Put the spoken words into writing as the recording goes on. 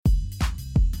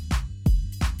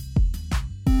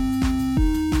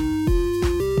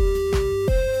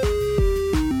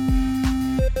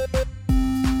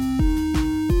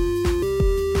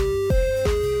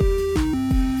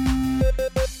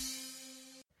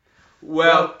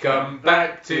Welcome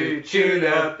back to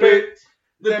Tuna Boot,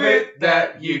 the boot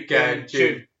that you can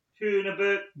tune. Tuna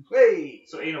boot. Hey!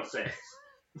 So anal sex.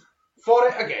 For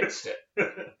it, against it.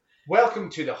 Welcome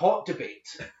to the hot debate.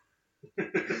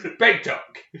 Big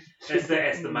talk. It's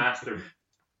the master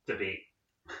debate.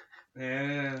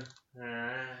 Yeah.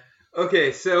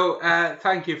 Okay, so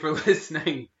thank you for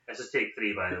listening. This is take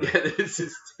 3, by the way. Yeah, this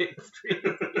is take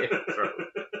 3 of the intro.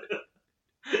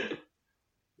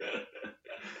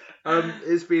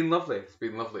 It's been lovely. It's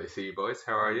been lovely to see you boys.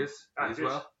 How are you? As good.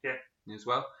 well? Yeah. You as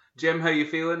well? Jim, how you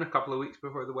feeling? A couple of weeks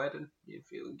before the wedding? You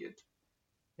feeling good?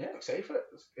 Yeah, I'm excited for it.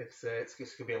 It's going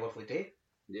to be a lovely day.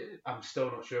 Yeah. I'm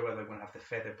still not sure whether I'm going to have the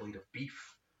feather blade of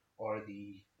beef or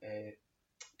the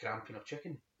gramping of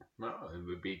chicken. Well, it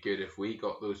would be good if we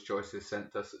got those choices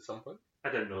sent to us at some point.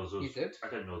 I didn't know those. You did? I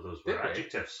didn't know those Did were we?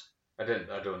 adjectives.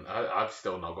 I've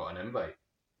still not got an invite.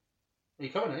 Are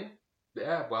you coming, eh?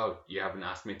 Yeah, well, you haven't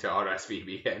asked me to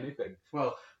RSVP anything.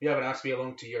 Well, you haven't asked me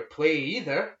along to your play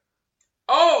either.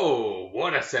 Oh,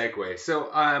 what a segue. So,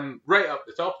 right up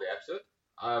the top of the episode,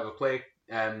 I have a play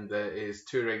that is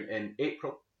touring in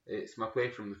April. It's my play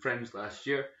from the Fringe last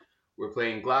year. We're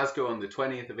playing Glasgow on the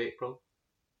 20th of April,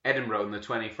 Edinburgh on the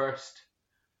 21st,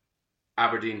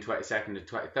 Aberdeen 22nd and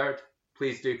 23rd.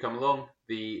 Please do come along.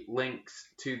 The links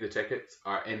to the tickets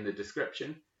are in the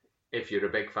description. If you're a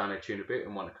big fan of Tuna Boot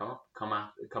and want to come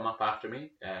up after me.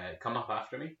 Don't come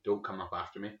up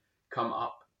after me. Come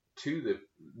up to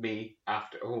me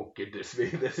after. Oh goodness me,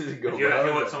 this isn't going well. If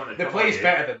you want someone to The come play's on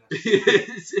better than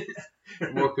this.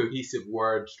 It's more cohesive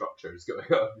word structures going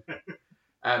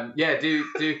on. Yeah,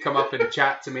 do come up and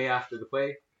chat to me after the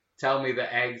play. Tell me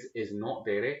that eggs is not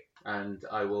dairy, and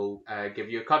I will give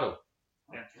you a cuddle.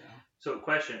 Yeah. So,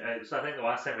 question. So, I think the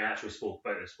last time we actually spoke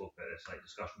about this, like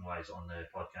discussion-wise on the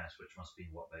podcast, which must have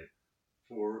been about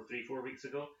 4 weeks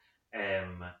ago.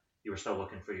 You were still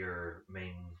looking for your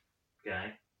main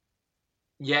guy.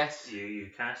 Yes. You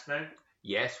cast now.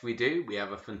 Yes, we do. We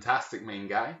have a fantastic main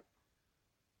guy.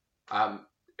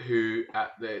 Who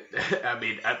at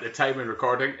the time of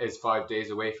recording is 5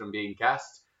 days away from being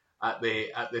cast. At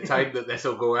the time that this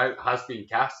will go out, has been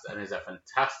cast and is a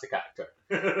fantastic actor.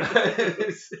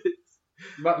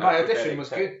 My audition was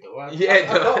good though. I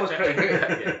thought it was pretty good.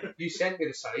 Yeah. You sent me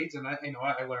the sides, and I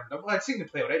learned them. Well, I'd seen the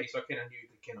play already, so I kind of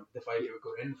knew the vibe you were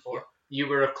going in for. You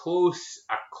were a close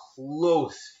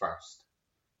first.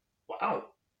 Wow.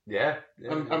 Yeah.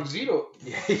 I'm zero.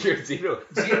 Yeah, you're zero.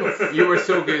 Zero. You were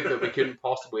so good that we couldn't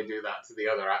possibly do that to the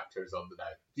other actors on the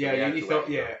night. So Yeah, you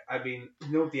thought. Yeah, I mean,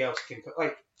 nobody else can.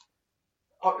 Like,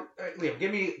 Liam,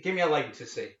 give me a line to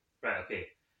say. Right. Okay.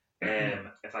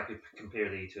 If I could compare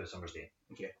thee to a summer's day.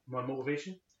 Okay. My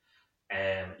motivation.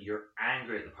 You're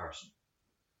angry at the person.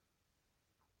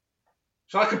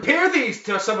 Shall I compare these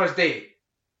to a summer's day?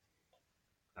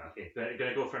 Okay,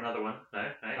 gonna go for another one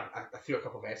now, right? I threw a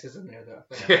couple of S's in there though.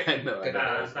 Yeah, no,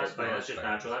 That's fine. That's just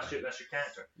natural. That's your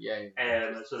character.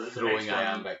 Yeah. So the Throwing next one,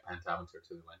 iambic pentameter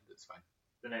to the wind. It's fine.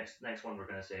 the next one we're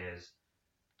gonna say is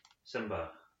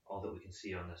Simba. All that we can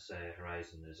see on this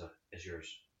horizon is yours.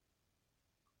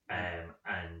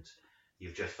 And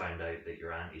you've just found out that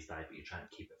your auntie's died, but you're trying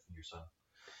to keep it from your son.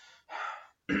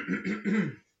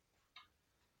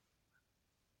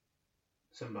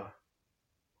 Simba,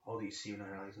 all that you see on the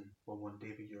horizon will one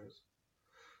day be yours.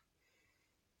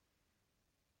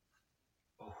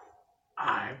 Oh,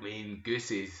 I mean,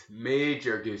 goosies,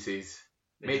 major goosies,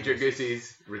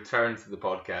 return to the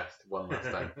podcast one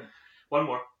last time. One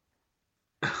more.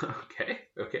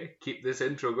 Okay. Keep this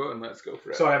intro going. Let's go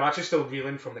for it. Sorry, I'm actually still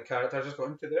reeling from the character I just got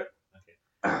into there.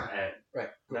 Okay. Right.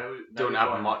 Now Don't we have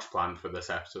want, much planned for this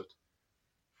episode.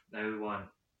 Now we want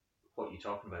what you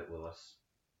talking about, Willis.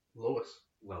 Willis.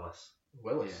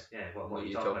 Yeah. What are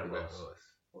you talking about, Willis?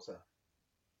 What's that?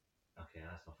 Okay,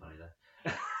 that's not funny then.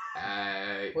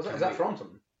 Is that from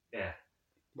something? Yeah.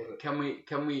 Can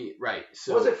we? Right.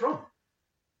 So What's it from?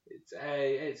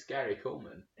 It's Gary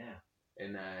Coleman. Yeah.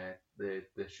 In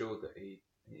the show that he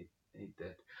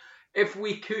did. If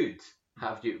we could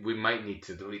have you, we might need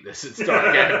to delete this and start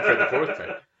again for the fourth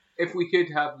time. If we could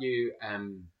have you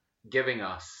giving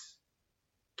us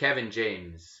Kevin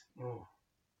James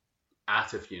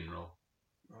at a funeral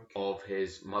of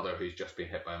his mother who's just been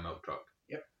hit by a milk truck.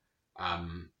 Yep.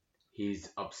 He's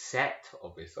upset,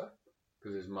 obviously,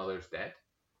 because his mother's dead.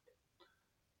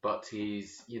 But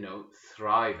he's,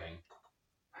 thriving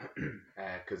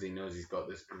because he knows he's got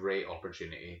this great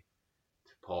opportunity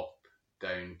to pop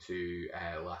down to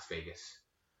Las Vegas.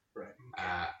 Right.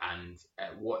 And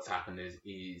what's happened is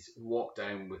he's walked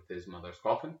down with his mother's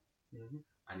coffin,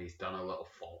 and he's done a little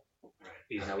fall. Right.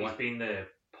 He's been the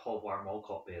Paul Blart Mall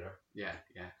cop bearer. Yeah.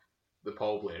 the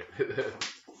pallbearer.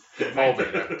 The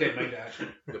pallbearer. Didn't mind it actually.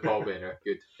 The pallbearer.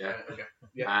 Good. Yeah. Okay.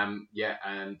 Yeah. Yeah,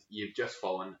 and you've just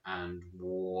fallen, and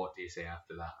what do you say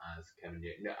after that as Kevin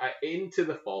J? No, into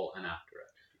the fall and after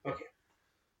it. Okay.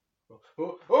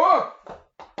 Oh! Oh!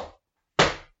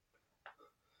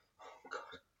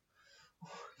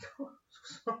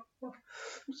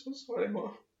 I'm so sorry,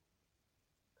 Mom.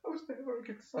 I was never a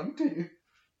good son to you.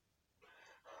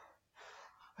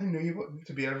 I knew you wanted me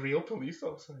to be a real police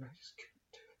officer, and I just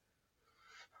couldn't do it.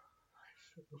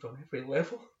 I failed on every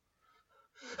level.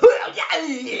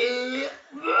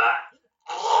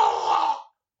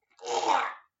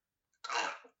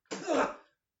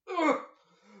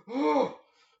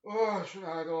 I should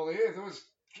have had all the air. Those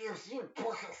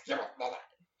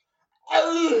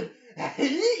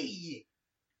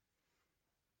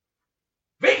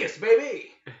Vegas, baby!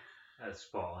 That's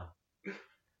spot on.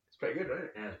 It's pretty good, right?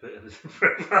 Yeah, it was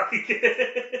pretty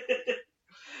good.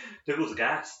 Douglas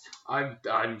gassed.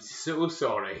 I'm so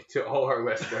sorry to all our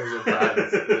listeners and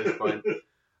fans at this point.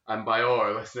 And by all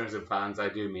our listeners and fans, I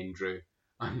do mean Drew.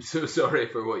 I'm so sorry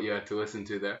for what you had to listen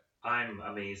to there. I'm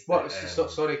amazed. Well,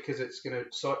 that, sorry, because it's going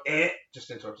to...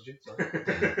 just interrupted you.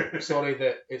 Sorry. Sorry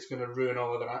that it's going to ruin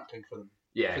all other acting for them.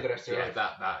 Yeah, For the rest of their life.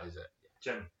 that is it.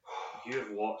 Jim, you have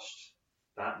watched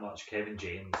that much Kevin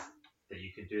James that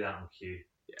you can do that on cue.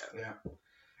 Yeah.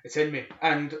 It's in me.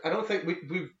 And I don't think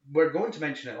we were going to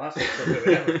mention it last episode, but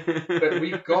we never. But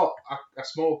we've got a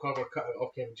small cover cutout of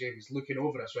Kevin James looking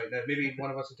over us right now. Maybe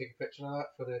one of us will take a picture of that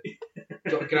for the... Do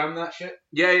you want to gram that shit?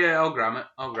 Yeah, I'll gram it.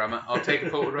 I'll take a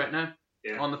photo right now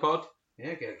on the pod.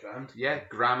 Yeah, get it grammed. Yeah,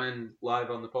 gramming live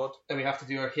on the pod. And we have to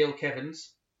do our Hail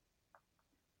Kevins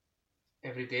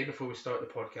every day before we start the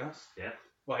podcast. Yeah.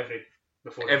 Well,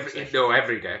 before every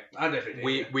day. And every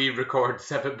day. We record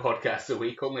 7 podcasts a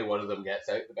week. Only one of them gets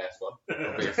out, the best one,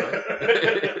 obviously.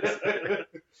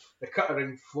 The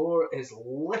cuttering floor is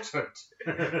littered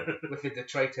with the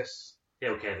detritus.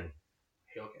 Hail Kevin.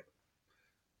 Hail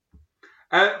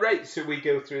Kevin. Right, so we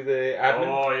go through the admin.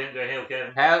 Oh, I didn't do Hail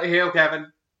Kevin. Hail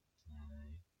Kevin.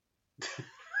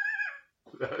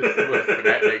 That was the most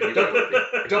phonetic you've ever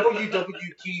been.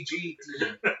 WWKGT.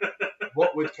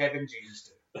 What would Kevin James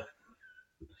do?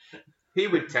 He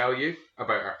would tell you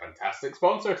about our fantastic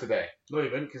sponsor today. No, he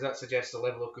wouldn't, because that suggests a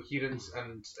level of coherence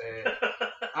and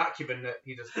acumen that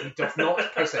he doth not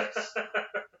possess.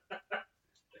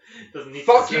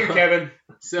 Fuck you, Kevin.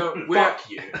 So Fuck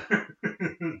you.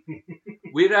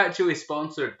 We're actually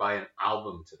sponsored by an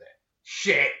album today.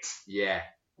 Shit. Yeah.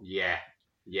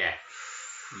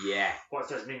 What's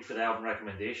this mean for the album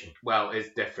recommendation? Well,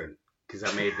 it's different because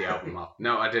I made the album up.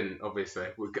 No, I didn't. Obviously,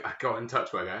 I got in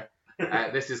touch with a guy.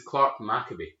 This is Clark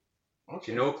Maccabee. Okay.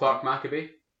 Do you know Clark Maccabee?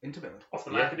 Intimately. Off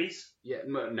the Yeah. Maccabees? Yeah,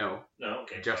 no, No,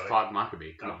 okay. just sorry. Clark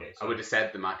Maccabee. Come on. Okay, I sorry. would have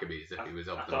said the Maccabees if he was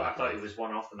of I the thought Maccabees. it was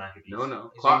one off the Maccabees. No,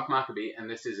 Is Clark Maccabee, and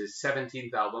this is his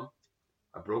 17th album.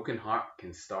 A Broken Heart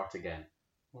Can Start Again.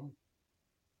 Oh.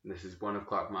 This is one of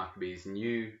Clark Maccabee's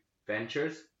new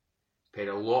ventures. Paid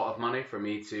a lot of money for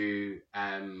me to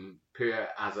put it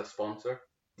as a sponsor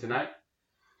tonight,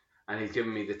 and he's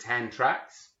given me the 10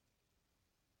 tracks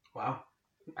Wow.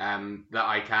 that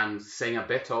I can sing a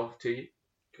bit of to you,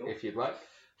 Cool. if you'd like.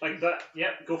 Like that?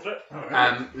 Yeah, go for it.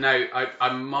 Alright. Now,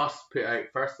 I must put out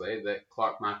firstly that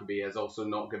Clark Maccabee has also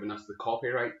not given us the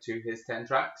copyright to his 10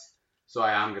 tracks, so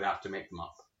I am going to have to make them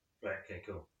up. Right, okay,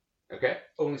 cool. Okay?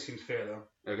 Only seems fair though.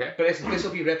 Okay? But this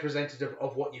will be representative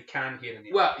of what you can hear in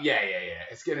the Well, yeah.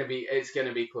 It's gonna be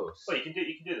close. Well, you can do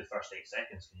the first 8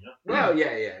 seconds, can you know? Well,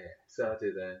 yeah. So I'll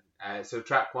do the so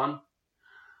track 1.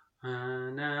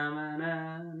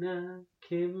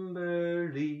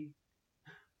 Kimberly,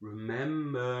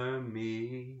 remember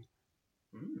me.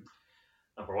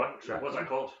 Number 1. Track What's one. that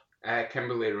called?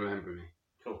 Kimberly, remember me.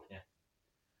 Cool, yeah.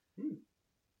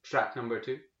 Track number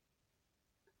 2.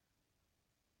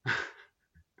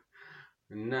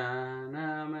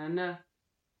 Na.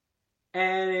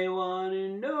 Anyone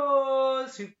who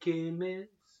knows who Kim is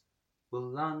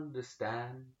will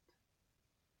understand.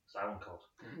 What's that one called?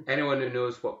 Anyone who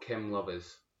knows what Kim Love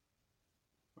is.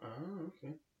 Oh,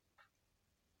 okay.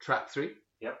 Track 3.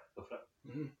 Yep, go for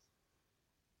it.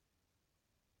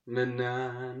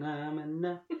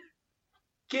 Na.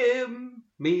 Give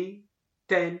me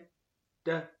 10.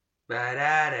 Da ba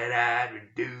da da da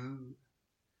do.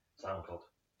 What's that one called?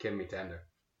 Give me tender.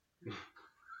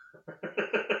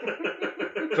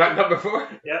 Track number 4.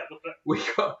 Yeah, go for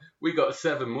it. We got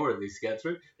 7 more of these to get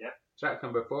through. Yeah. Track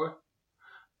number 4.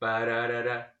 Ba da da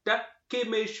da da. Give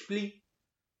me splee.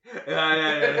 Da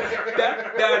da da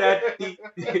da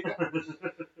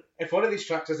da. If one of these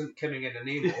tracks isn't Kimming in the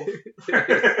name of,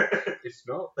 It's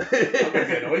not. I'm going to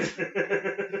be annoyed.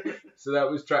 So that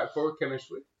was track 4,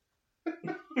 Chemistry.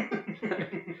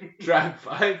 Track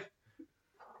 5.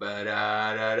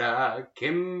 Ba-da-da-da,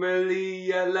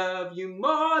 Kimberly, I love you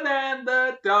more than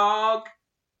the dog.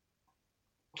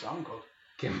 What's that one called?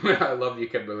 I love you,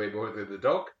 Kimberly, more than the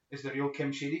dog. Is the real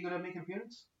Kim Shady going to make an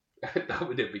appearance? That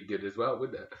would have been good as well,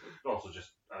 wouldn't it? Also just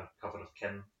a cover of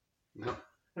Kim No.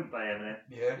 by Eminem.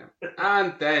 Yeah.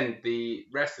 And then the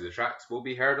rest of the tracks will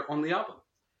be heard on the album.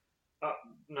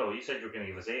 No, you said you were going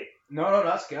to give us 8. No,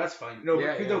 that's good. That's fine. No,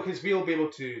 Yeah, because we'll be able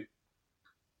to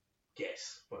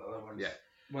guess what other Yeah.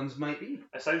 ones might be.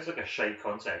 It sounds like a shite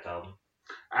concept album.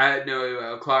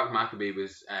 No, Clark Maccabee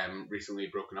was recently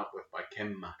broken up with by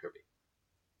Kim Maccabee.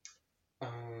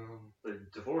 The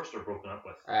divorced or broken up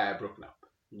with? Broken up.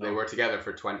 They were together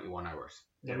for 21 hours.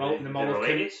 The They Mull were of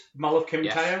Kim, related? Mull of Kim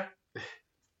Yes. Tyre.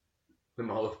 The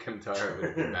Mall of Kim Tyre would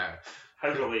have been better.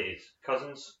 How related?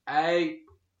 Cousins?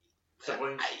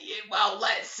 Siblings? Well,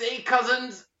 let's see,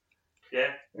 cousins.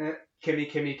 Yeah.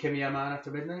 Kimmy, a man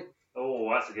after midnight. Oh,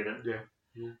 that's a good one. Yeah.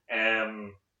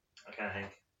 I can't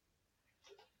think.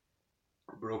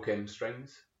 Broken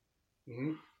strings.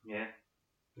 Mm-hmm. Yeah.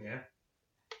 Yeah.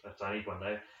 That's I need one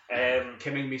now.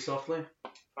 Kimming me softly.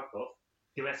 Fuck off.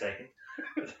 Give me a second.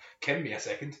 Kim me a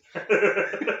second.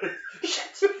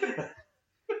 Shit.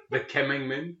 The Kimming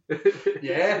Moon.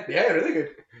 Yeah, really good.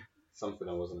 Something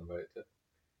I wasn't invited to.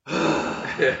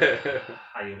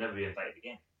 You'll never be invited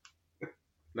again.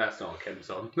 That's not a Kim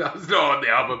song. That's not on the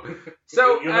album.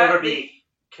 So You'll never be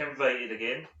invited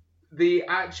again. The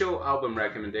actual album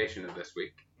recommendation of this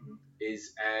week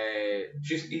is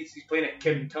He's playing it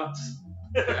Kim Tuts.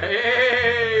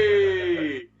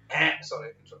 hey! Sorry.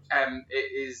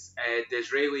 It is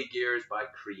Disraeli Gears by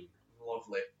Cream.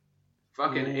 Lovely.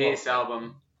 Fucking Lovely. ace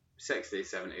album. 60s,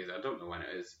 70s, I don't know when it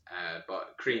is.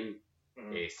 But Cream,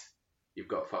 ace. You've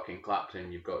got fucking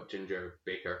Clapton, you've got Ginger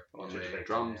Baker on Ginger the Baker,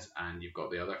 drums, and you've got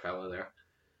the other fella there.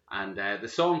 And the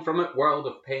song from it, World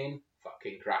of Pain,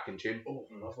 fucking cracking tune. Oh,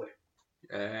 lovely.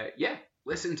 Yeah,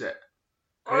 listen to it.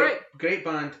 Great, Alright. Great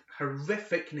band.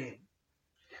 Horrific name.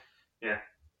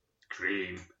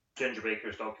 Cream. Ginger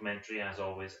Baker's documentary, as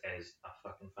always, is a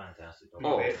fucking fantastic Oh.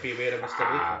 documentary. Beware of Mr.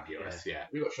 Baker. Fabulous, yeah.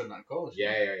 We got shown that in college.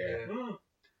 Yeah.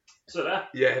 So that.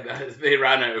 Yeah, they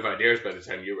ran out of ideas by the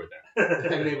time you were there.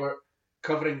 And they were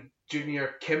covering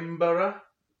Junior Kimbara.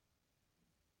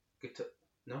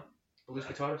 Blues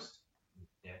guitarist.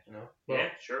 Yeah. You know. Well, Yeah,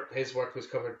 sure. his work was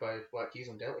covered by Black Keys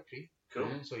on Delta Creek. Cool.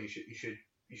 So you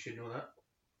should know that.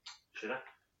 Should I?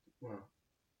 Well,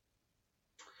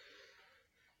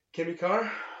 Kimmy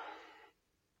Carr.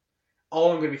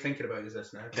 All I'm going to be thinking about is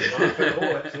this now. For the whole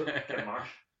episode. Kim Marsh.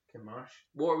 Kim Marsh.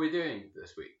 What are we doing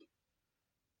this week?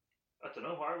 I don't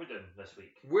know. What are we doing this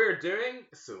week? We're doing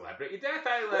Celebrity Death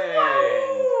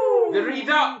Island! The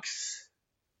Redux!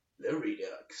 The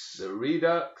Redux.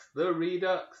 The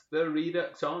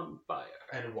Redux on fire.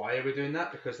 And why are we doing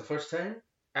that? Because the first time?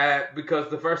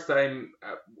 Because the first time,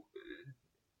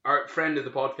 our friend of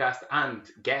the podcast and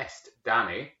guest,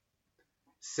 Danny,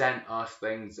 sent us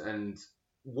things, and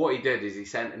what he did is he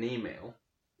sent an email.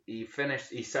 He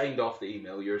signed off the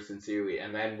email, yours sincerely,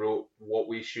 and then wrote what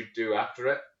we should do after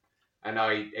it, and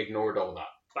I ignored all that.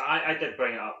 But I did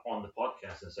bring it up on the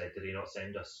podcast and said, did he not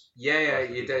send us? Yeah, That's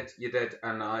the you people. did,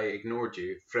 and I ignored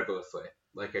you frivolously,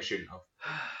 like I shouldn't have.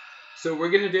 So we're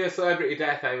going to do a Celebrity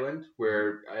Death Island,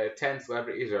 where 10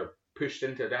 celebrities are pushed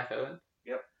into a Death Island.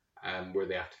 Yep. Where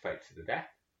they have to fight to the death.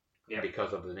 Yep.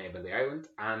 Because of the name of the island.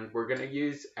 And we're going to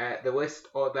use the list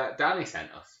that Danny sent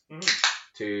us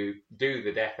to do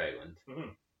the Death Island,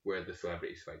 where the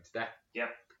celebrities fight to death. Yep.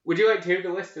 Would you like to hear the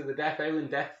list of the Death Island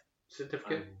death I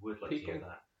certificate? would like people? to hear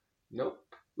that. Nope.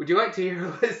 Would you like to hear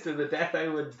a list of the Death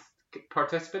Island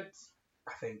participants?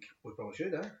 I think we probably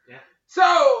should, Yeah.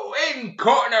 So, in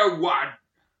corner 1,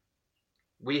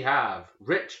 we have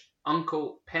Rich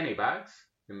Uncle Pennybags,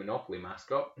 the Monopoly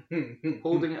mascot,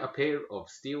 holding a pair of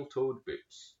steel-toed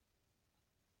boots.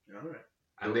 Alright.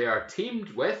 And they are teamed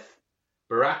with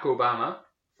Barack Obama,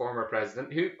 former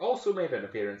president, who also made an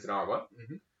appearance in R1,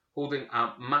 holding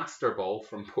a Master Ball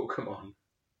from Pokemon.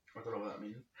 I don't know what that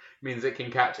means. Means it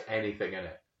can catch anything in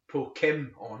it.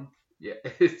 Kim on. Yeah.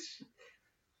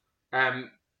 In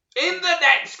the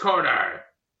next corner,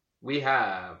 we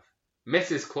have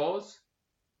Mrs. Claus,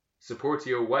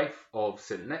 supportio wife of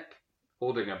St. Nick,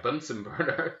 holding a Bunsen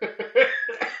burner.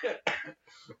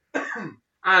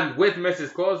 And with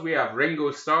Mrs. Claus, we have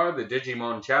Ringo Starr, the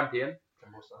Digimon champion,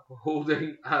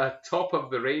 holding a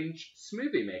top-of-the-range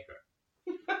smoothie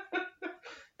maker.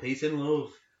 Peace and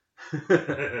love.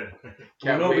 We'll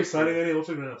Can't not be wait signing for- any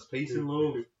autographs. Peace and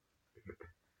love.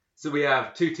 So we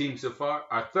have 2 teams so far.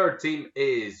 Our third team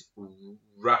is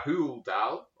Rahul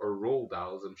Dal, or Roald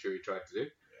Dahl, as I'm sure he tried to do.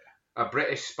 A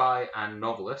British spy and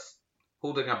novelist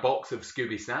holding a box of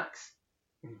Scooby snacks.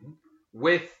 Mm-hmm.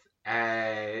 With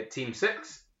Team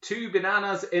 6, 2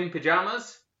 bananas in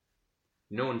pajamas,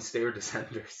 known stair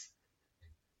descenders,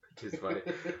 which is funny,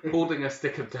 holding a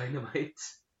stick of dynamite.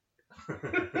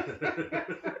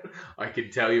 I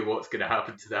can tell you what's going to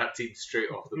happen to that team straight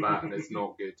off the bat, and it's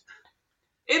not good.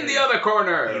 In the other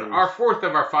corner, our fourth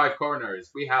of our 5 corners,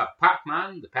 we have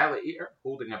Pac-Man, the pellet eater,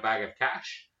 holding a bag of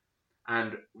cash,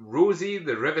 and Rosie,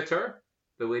 the riveter,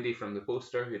 the lady from the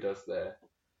poster who does the,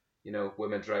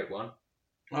 women's right one,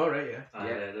 All right, yeah.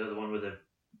 They're the one with the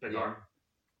big arm.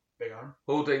 Big arm.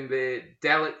 holding the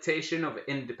delectation of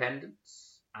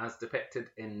independence, as depicted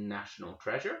in National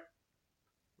Treasure.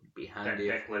 Would be handy.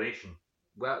 Declaration.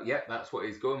 Well, yeah, that's what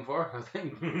he's going for, I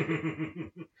think.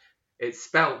 It's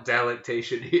spelt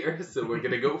delectation here, so we're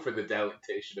going to go for the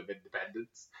delectation of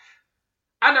independence.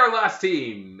 And our last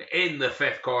team, in the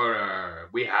 5th corner,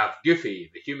 we have Goofy,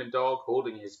 the human dog,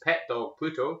 holding his pet dog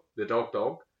Pluto, the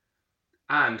dog,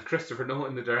 and Christopher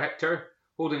Nolan, the director,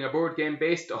 holding a board game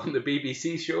based on the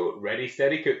BBC show Ready,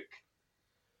 Steady, Cook.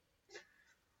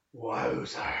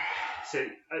 Wowzer. So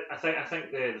I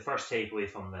think the first takeaway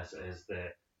from this is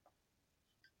that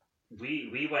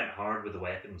we went hard with the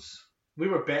weapons. We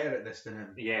were better at this than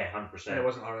him. Yeah, 100%. And it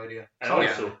wasn't our idea. And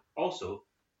also,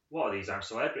 a lot of these aren't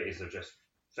celebrities; they're just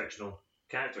fictional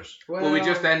characters. Will we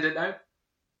just end it now?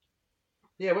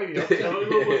 Yeah, what are you up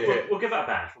to? We'll give it a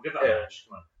bash. We'll give it a bash.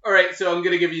 Come on. Alright, so I'm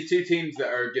going to give you 2 teams that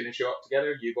are going to show up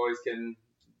together. You boys can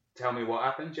tell me what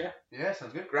happened, yeah? Yeah,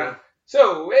 sounds good. Grand.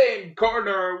 So, in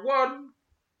corner 1,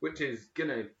 which is going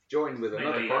to join with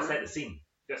another You got to corner. set the scene.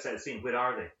 You got to set the scene. Where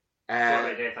are they? Uh,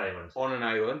 Fort Death Island. on an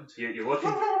island. You're looking.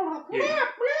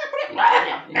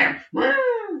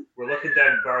 We're looking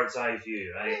down bird's eye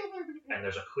view, right? And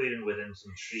there's a clearing within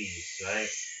some trees, right?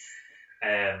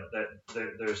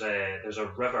 There's a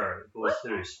river that goes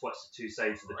through, splits the 2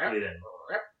 sides of the clearing.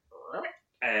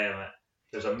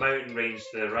 There's a mountain range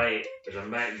to the right. There's a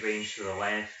mountain range to the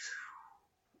left.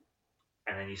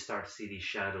 And then you start to see these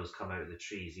shadows come out of the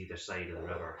trees either side of the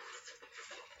river.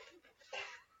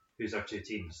 Who's our 2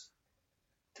 teams?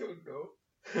 Don't know.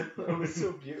 That was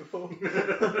so beautiful.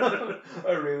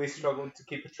 I really struggled to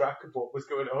keep a track of what was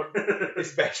going on,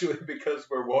 especially because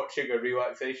we're watching a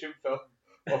relaxation film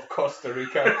of Costa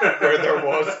Rica where there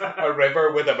was a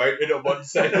river with a mountain on one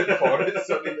side and forests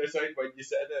on the other side when you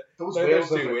said it. Those Now whales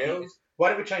there's are 2 repeated. whales. Why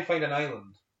don't we try and find an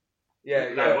island?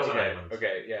 Yeah, That was an okay. island.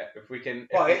 Okay, yeah. If we can,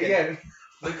 Well, we can yeah.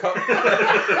 look up.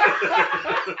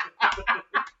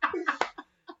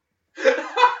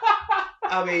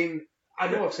 I mean, I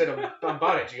know I've said I'm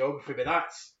bad at geography, but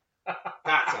that's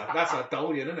a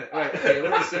dullion, isn't it? Right, okay,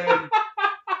 let's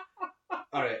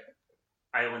alright.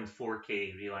 Island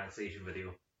 4K relaxation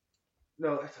video.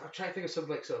 No, I'm trying to think of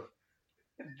something like sort of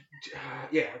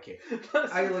yeah, okay.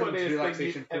 That's Island the funniest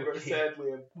relaxation thing you've ever 4K. said,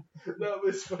 Liam. That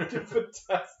was fucking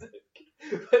fantastic.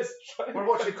 Let's try. We're and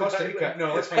watching find Costa an Rica. island.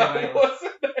 No, let's find an That island.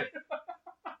 wasn't it.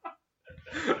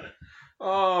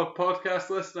 Oh,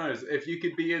 podcast listeners, if you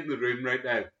could be in the room right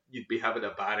now, you'd be having a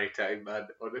Barry time, man.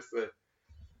 Honestly.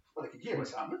 Well, I can hear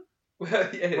what's happening. Well,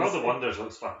 yes. World of Wonders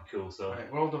looks fucking cool, so.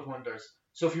 Right, World of Wonders.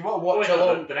 So if you want to Oh, watch wait, no,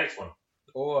 along, the next one.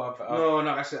 Oh, I've no,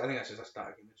 that's I think that's just a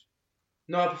static image.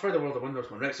 No, I prefer the World of Wonders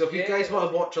one. Right. So if you Yeah. guys want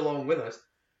to watch along with us,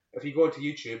 if you go into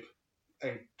YouTube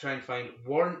and try and find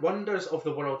Wonders of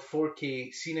the World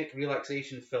 4K scenic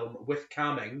relaxation film with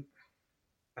camming,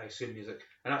 I assume music,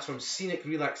 and that's from Scenic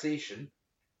Relaxation.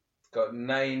 got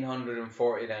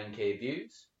 949k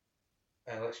views.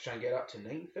 Let's try and get up to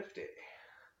 950.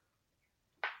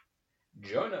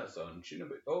 Join us on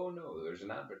Tunabook. Oh no, there's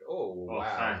an advert. Oh, Oh, wow.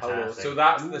 fantastic. Hello. So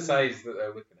that's Ooh. the size that they're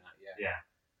looking at, yeah.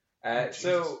 Yeah. Oh,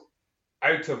 So Jesus.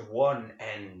 out of one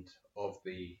end of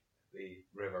the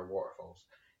river waterfalls,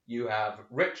 you have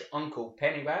rich Uncle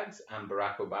Pennybags and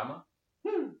Barack Obama.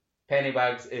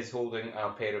 Pennybags is holding a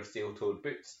pair of steel-toed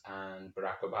boots, and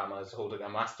Barack Obama is holding a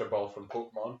Master Ball from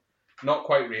Pokemon, not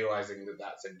quite realising that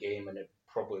that's a game and it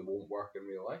probably won't work in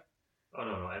real life. Oh,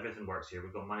 no, everything works here.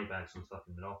 We've got money bags and stuff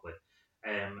in Monopoly.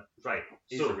 Right,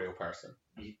 He's so, a real person.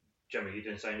 Jim, are you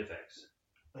doing sound effects?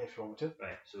 If you want me to.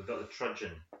 Right, so we've got the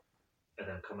trudging and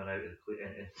then coming out of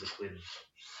into the clearing.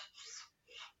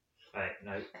 Right,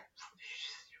 now,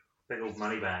 big old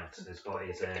money bags has got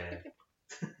his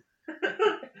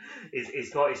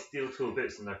he's got his steel toe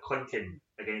boots and they're clinking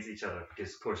against each other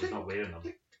because, of course, he's not wearing them.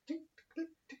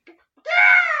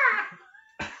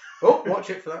 Oh, watch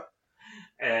it for that.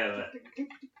 Barack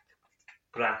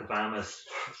Obama's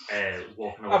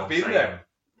walking I've been alongside there. him.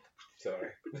 Sorry.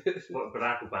 But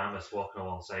Barack Obama's walking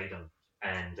alongside him,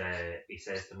 and he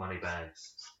says to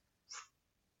Moneybags,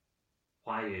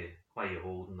 "Why are you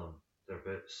holding them? They're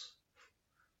boots."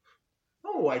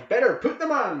 Oh, I'd better put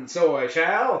them on, so I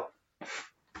shall.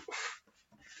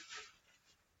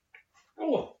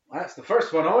 Oh, that's the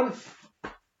first one on.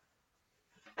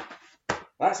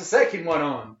 That's the second one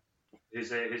on. Who's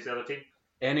the other team?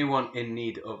 Anyone in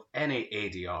need of any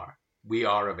ADR, we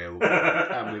are available,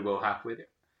 and we will happily do.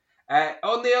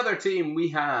 On the other team, we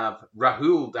have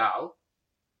Rahul Dal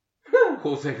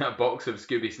holding a box of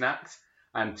Scooby snacks,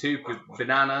 and two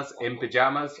bananas in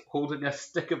pajamas holding a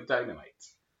stick of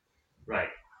dynamite.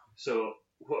 Right. So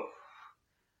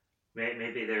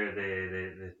maybe they're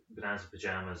the bananas and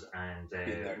pajamas and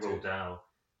Roald Dahl.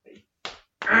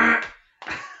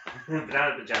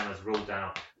 Banana pajamas, Roald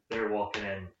Dahl. They're walking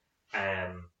in.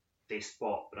 They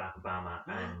spot Barack Obama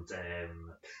and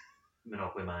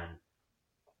Monopoly Man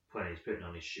when he's putting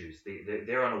on his shoes.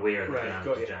 They're unaware of the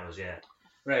banana pajamas. Yeah.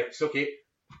 Right. It's okay.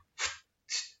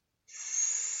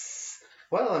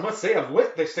 Well, I must say I've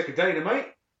lit this stick of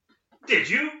dynamite. Did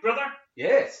you, brother?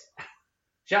 Yes.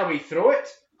 Shall we throw it?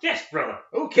 Yes, brother.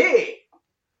 Okay.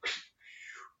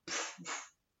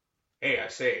 Hey, I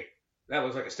say, that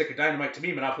looks like a stick of dynamite to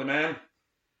me, Monopoly Man.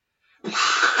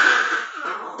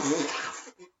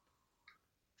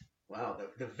 Wow,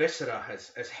 the viscera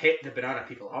has hit the banana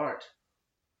people hard.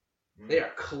 They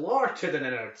are clear to the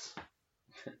innards.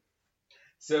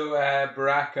 So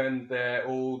Barack and the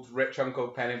old rich uncle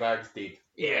Pennybags deed.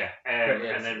 Yeah, and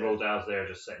then Roald Dahl's there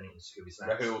just sitting eating Scooby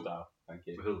snacks. Rahul Dahl, thank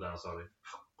you. Rahul Dahl, sorry.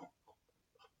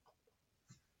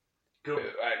 Cool.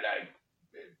 I like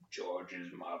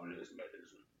George's marvelous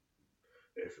medicine.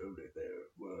 If only there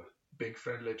were big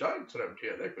friendly giants around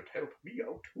here, they could help me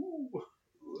out too.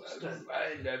 I don't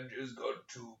mind, I've just got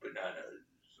 2 bananas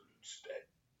instead.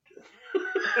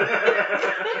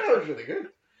 That was really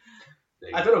good.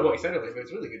 I don't know what he sounded like, but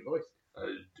it's a really good voice. I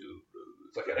do.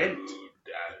 It's like an ent.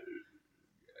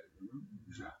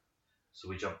 So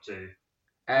we jump to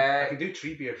I can do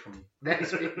Treebeard from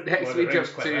Next we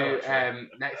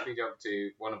jump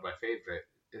to one of my favourite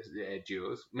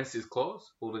duos, Mrs.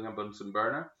 Claus holding a Bunsen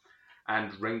burner,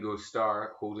 and Ringo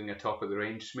Starr holding a top of the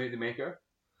range smoothie maker.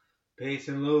 Peace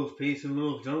and love, peace and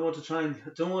love. Don't want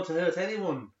to hurt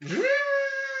anyone.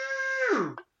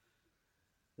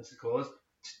 Mrs. Claus.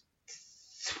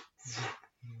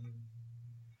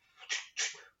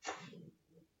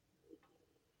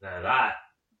 now that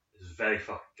is very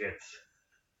fucking good.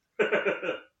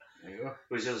 There you go.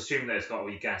 We just assume that it's got a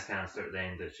wee gas canister at the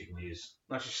end that she can use.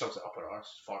 No, she shoves it up her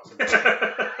arse, farts in it.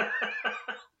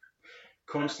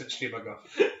 Constant stream of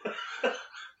guff.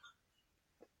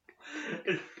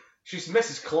 She's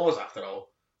Mrs. Claus after all.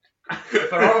 If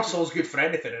her arsehole's good for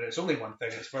anything, and it's only one thing,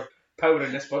 it's for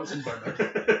powering this Bunsen burner.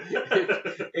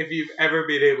 If you've ever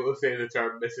been able to say the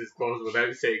term Mrs. Claus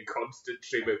without saying constant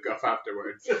stream of guff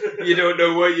afterwards, you don't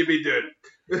know what you'd be doing.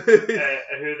 And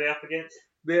who are they up against?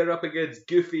 They're up against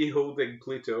Goofy holding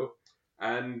Pluto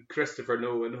and Christopher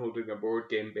Nolan holding a board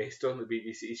game based on the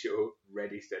BBC show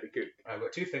Ready, Steady, Cook. I've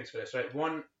got 2 things for this, right?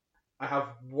 One, I have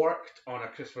worked on a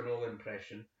Christopher Nolan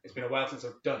impression. It's been a while since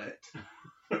I've done it.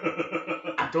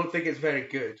 I don't think it's very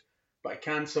good, but I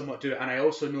can somewhat do it. And I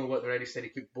also know what the Ready, Steady,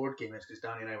 Cook board game is because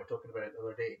Danny and I were talking about it the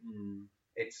other day.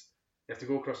 It's you have to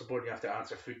go across the board and you have to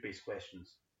answer food-based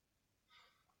questions.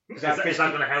 Is that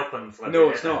going to help him?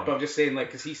 No, it's not. But I'm just saying, like,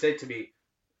 because he said to me,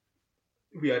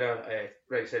 we had a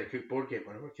Ready, Steady, Cook board game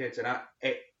when we were kids,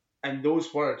 and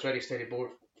those words, Ready, Steady,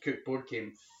 Cook board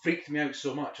game, freaked me out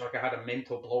so much, like I had a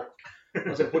mental block. I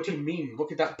was like, what do you mean? What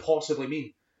could that possibly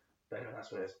mean? But anyway,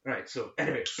 that's what it is. Right, so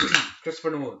anyway,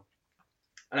 Christopher Nolan.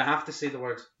 And I have to say the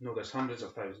words, no, there's hundreds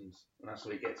of thousands, and that's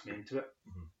what he gets me into it.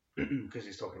 Because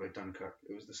he's talking about Dunkirk.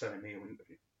 It was the 7 Mail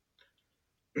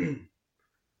interview.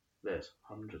 There's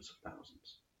hundreds of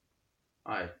thousands.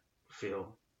 I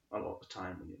feel a lot of the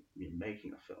time when you're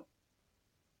making a film,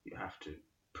 you have to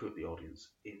put the audience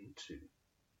into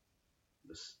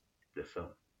the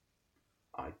film.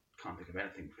 I can't think of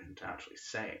anything for him to actually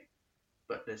say,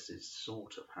 but this is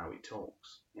sort of how he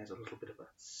talks. He has a little bit of a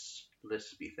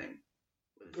lispy thing.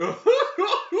 Oh,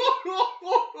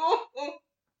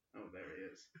 there he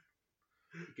is.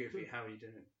 Goofy, how are you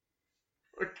doing?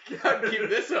 I can't keep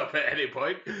this up at any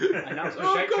point. And that's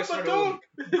Christopher Nolan.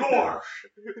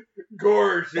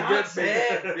 Gorge. That's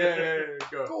it. Yeah.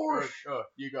 Go. Gorge. Oh,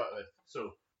 you got this.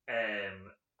 So,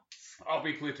 I'll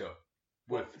be Pluto.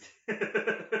 With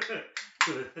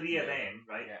So the three of them,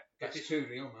 right? Yeah, that's too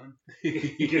real, man.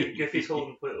 Giffy's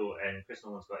holding Pluto, and Chris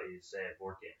Nolan's got his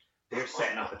board game. They're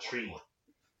setting up a tree.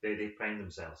 They primed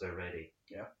themselves. They're ready.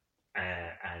 Yeah.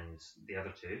 And the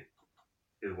other two,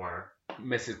 who were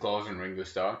Mrs. Claus and Ringo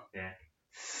Starr.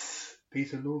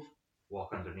 Peace and love.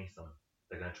 walk underneath them.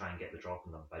 They're going to try and get the drop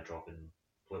on them by dropping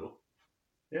Pluto.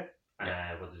 Yeah.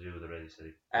 What to do with the Ready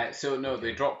City? So no,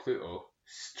 they dropped Pluto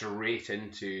straight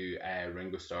into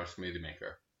Ringo Starr Smoothie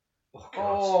Maker. Oh, God.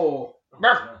 Oh.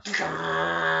 goodness.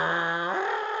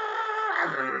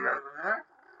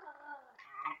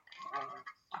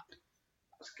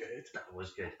 That's good. That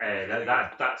was good.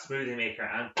 That Smoothie Maker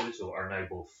and Pluto are now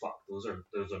both fucked. Those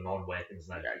are non-weapons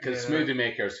now. Because Smoothie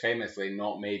Maker is famously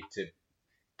not made to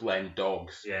blend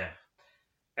dogs. Yeah.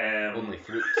 Only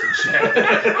fruits and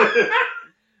shit.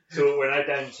 So we're now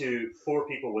down to 4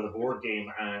 people with a board game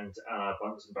and a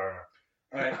Bunsen burner.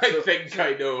 Right, I think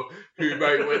I know who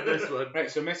might win this one.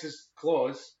 Right, so Mrs.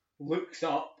 Claus looks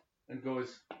up and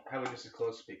goes, how would Mrs.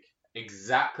 Claus speak?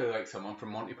 Exactly like someone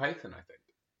from Monty Python, I think.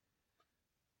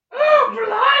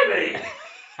 Oh,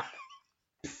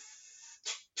 blimey!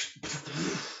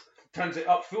 Turns it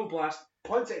up full blast,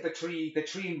 points at the tree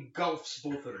engulfs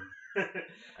both of them. And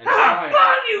Have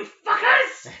fun, you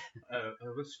fuckers! I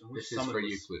wish this is someone for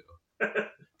you, was-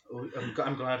 Pluto.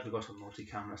 I'm glad we got a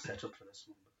multi-camera setup for this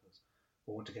one because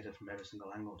I want to get it from every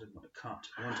single angle. I didn't want to cut.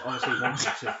 I honestly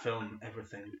wanted to film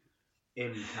everything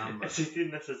in camera. Is he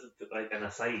doing this as like an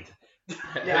aside?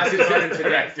 Yeah, as he's burning to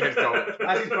death. Director's note.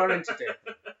 As he's burning to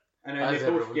death. And then As they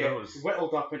both everyone get knows.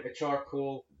 whittled up into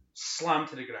charcoal, slammed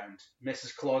to the ground.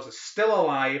 Mrs. Claus is still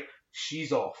alive.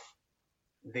 She's off.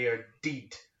 They are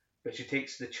dead. But she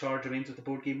takes the charred remains of the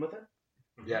board game with her.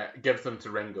 Yeah, gives them to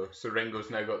Ringo. So Ringo's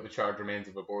now got the charred remains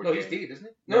of a board No, game. he's dead, isn't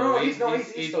he? No, he's not.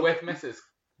 He's still with kicking. Mrs.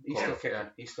 He's still Claus, kicking. yeah.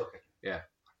 He's still kicking.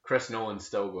 Chris Nolan's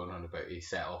still going on about he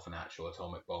set off an actual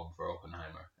atomic bomb for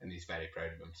Oppenheimer, and he's very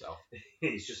proud of himself.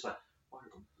 He's just like,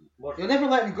 what? You'll never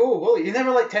let him go, will you? You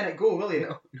never let Tenet go, will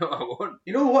you? No, I won't.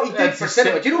 You know what he did That's for a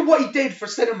cinema? sick- Do you know what he did for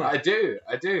cinema? I do,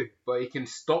 but he can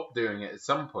stop doing it at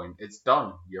some point. It's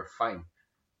done. You're fine.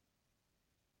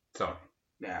 Sorry.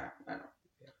 Yeah, I know.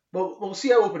 Well, we'll see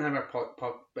how Oppenheimer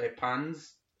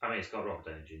pans. I mean, it's got Robert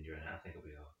Downey Jr. in it. I think it'll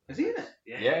be alright. Is he in it?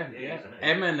 Yeah. he's in it.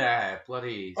 Him and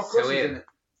bloody Of course he's Cillian. in it.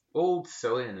 Old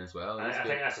Cillian as well. I He's think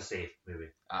good. that's a safe movie.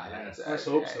 Let's hope so. As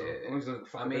long as he doesn't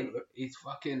fuck I about mean, with it. he's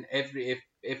fucking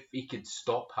if he could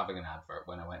stop having an advert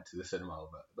when I went to the cinema,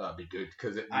 that'd be good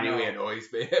because it I really know. annoys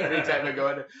me every time I go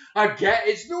in. I get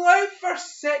it's no out for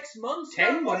 6 months.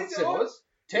 10 man, what months is it on? was.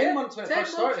 10 months when it 10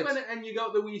 first months started. and you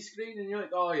got the wee screen and you're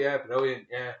like, oh yeah, brilliant,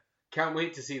 yeah. Can't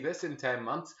wait to see this in 10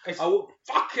 months. It's- I won't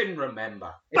fucking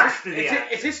remember. Back to the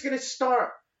action. Is this going to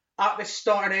start at the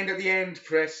start and end at the end,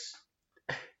 Chris?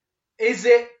 Is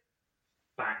it?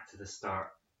 Back to the start.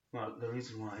 Well, the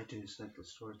reason why I do cyclic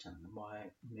storytelling and why I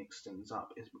mix things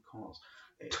up is because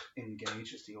it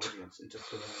engages the audience into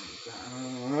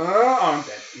feeling. I'm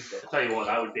dead. He's dead. I'll tell you what,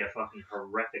 that would be a fucking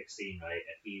horrific scene, right?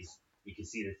 If you can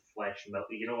see the flesh melt.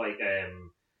 You know, like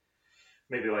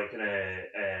maybe like in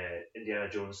a Indiana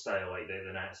Jones style, like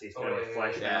the Nazis, kind of like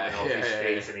flesh melting off his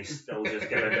face, and he's still just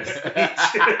giving this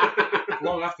speech.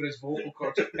 Long after his vocal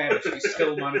cords have perished, he's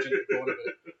still managing to go on a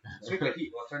bit. Speaking of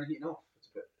heat, well, I'll turn the heating off.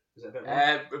 Is it a bit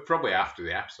warm? Probably after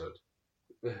the episode.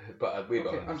 But we've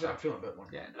Okay, got I'm feeling a bit warm.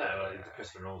 Yeah.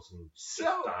 Christopher Nolan just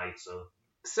So- died, so.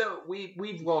 So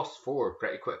we've lost 4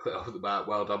 pretty quickly off the bat.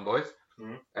 Well done, boys.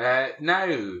 Mhm.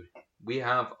 Now we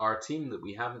have our team that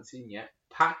we haven't seen yet.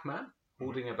 Pac-Man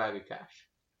holding a bag of cash.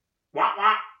 Wah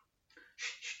wah!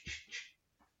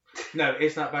 Now,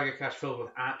 is that bag of cash filled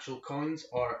with actual coins,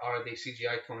 or are they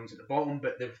CGI coins at the bottom,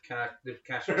 but they've cash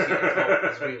receipt at the top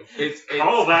as real? It's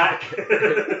Call back!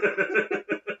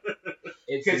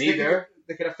 It's Because neither.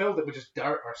 they could have filled it with just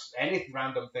dirt or any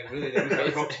random thing, really. There was an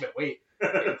approximate weight.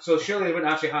 So surely they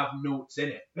wouldn't actually have notes in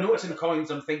it. Notes and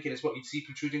coins, I'm thinking, is what you'd see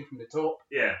protruding from the top,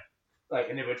 Yeah, like,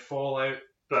 and they would fall out.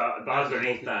 but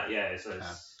underneath that, yeah, it's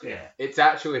yeah. It's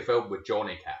actually filled with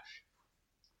Johnny Cash.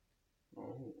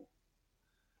 Oh.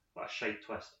 What a shite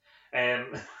twist.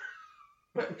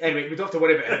 But anyway, we don't have to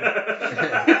worry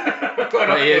about him.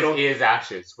 But he is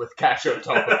ashes with cash on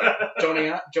top of it. Johnny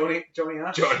Ash. Johnny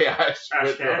Ash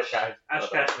with no Cash. cash. Ash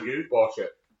Cash Magoo. Wash it.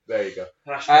 There you go.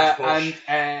 Ash Cash Bosh.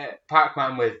 And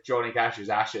Pac-Man with Johnny Cash's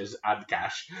ashes and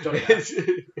cash. Johnny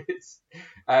It's,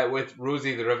 with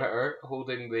Rosie the Riveter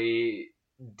holding the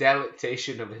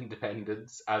delectation of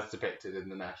independence as depicted in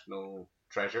the National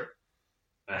Treasure.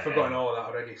 I've forgotten all of that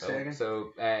already. Say it again.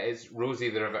 So it's Rosie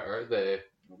the Riveter, the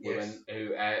woman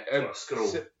who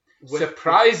Scroll.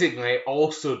 surprisingly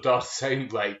also does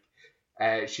sound like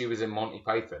she was in Monty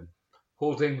Python,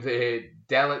 holding the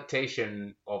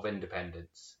delectation of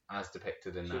independence as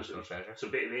depicted in National Treasure. So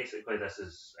basically, this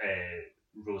is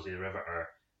Rosie the Riveter,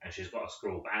 and she's got a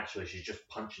scroll, but actually she's just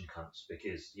punching cunts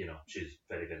because, you know, she's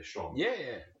very, very strong.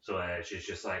 Yeah. So she's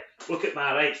just like, look at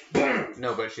my rights.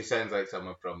 No, but she sounds like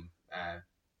someone from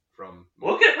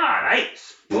Look at my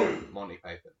rights. Monty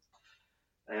Python.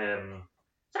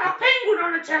 Is that a penguin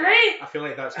on the telly? I feel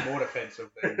like that's more offensive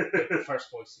than the first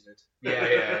voice you did. Yeah,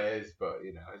 it is, but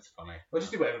you know, it's funny. Well,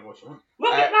 just do whatever voice you want.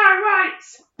 Look at my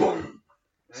rights.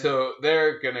 So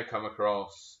they're gonna come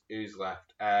across who's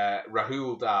left?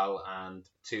 Rahul Dal and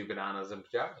 2 bananas in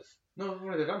pajamas. No,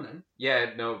 what have they done then?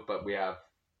 Yeah, no, but we have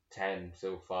 10,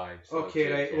 so 5. So Okay,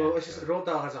 two, right. yeah, Well, it's so- just Roald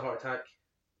Dahl has a heart attack.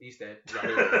 He's dead.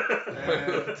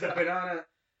 Rahul. Banana.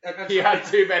 He had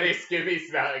too many Scooby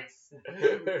snacks.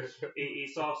 He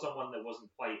saw someone that wasn't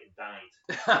white and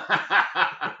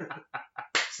died.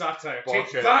 Satire.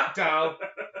 Bullshit. Take that, Dal.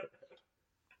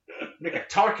 Make a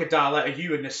Tarkadal out of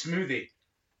you in the smoothie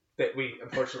that we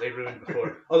unfortunately ruined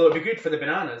before. Although it'd be good for the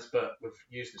bananas, but we've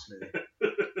used the smoothie.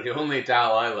 The only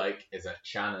dal I like is a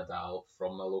Chana dal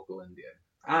from the local Indian.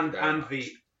 And Very much.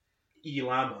 the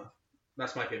E-Lama.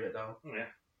 That's my favourite Dal. Yeah.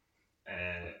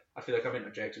 I feel like I'm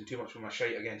interjecting too much with my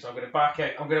shite again, so I'm going to back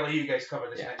out. I'm going to let you guys cover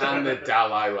this Yeah, next and the one.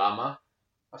 Dalai Lama.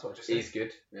 That's what I just said. He's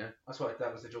good. Yeah.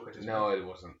 That was the joke I just No, made. it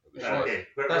wasn't. It was Okay.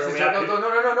 Where That's the we joke. at?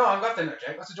 No, I'm going to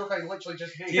interject. That's the joke I literally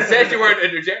just made. You said you weren't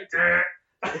interjecting.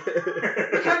 You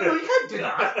can't do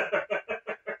that.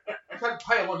 You can't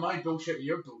pile on my bullshit with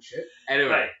your bullshit. Anyway,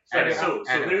 Right. anyway, So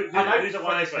anyway. who's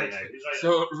alive right now? Who's right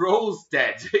So Roll's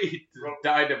dead. He Roll-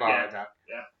 died of a heart Yeah,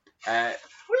 attack.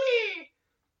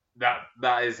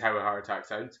 That is how a heart attack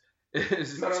sounds.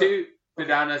 It's No. 2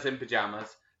 bananas in pajamas.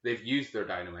 They've used their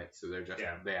dynamite, so they're just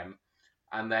Yeah. them.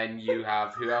 And then you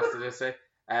have, who else did I say?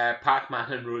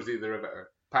 Pac-Man and Rosie the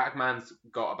Riveter. Pac-Man's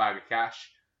got a bag of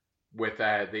cash with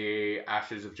the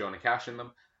ashes of Johnny Cash in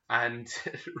them. And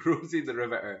Rosie the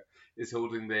Riveter is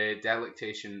holding the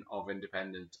delectation of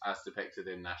independence as depicted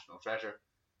in National Treasure.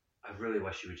 I really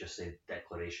wish you would just say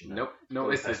declaration. now. Nope, no,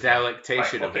 it's the Right,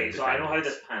 delectation of okay, independence. so I know how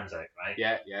this pans out, right?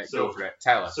 Yeah, So- go for it.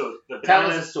 Tell us. So the Tell us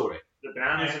bananas, a story. the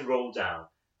bananas and Roll Down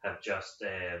have just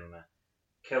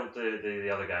killed the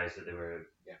other guys that they were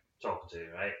talking to,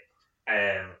 right?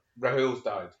 Rahul's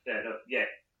died.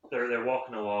 They're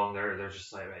walking along. They're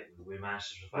just like, right, we managed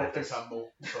to survive Walking this. some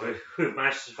more. Sorry. We've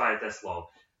managed to survive this long.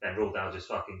 Then Roll Down just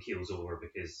fucking keels over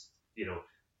because, you know,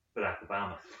 Barack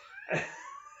Obama.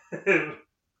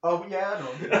 Oh, yeah,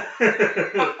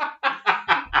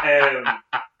 I know.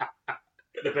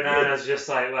 The banana's just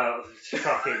like, well,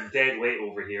 fucking dead weight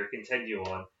over here. Continue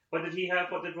on. What did he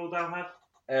have? What did Roll Down have?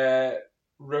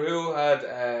 Rahul had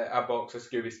a box of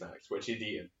Scooby snacks, which he'd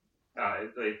eaten.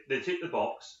 They took the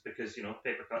box because, you know,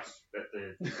 paper cuts at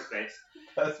the best.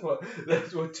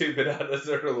 That's what 2 bananas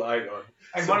are relying on.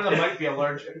 And one of them might be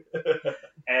allergic.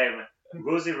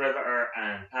 Rosie Riveter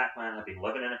and Pac-Man have been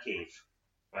living in a cave.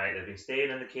 Right? They've been staying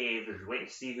in the cave. They're waiting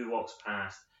to see who walks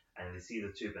past, and they see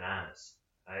the 2 bananas.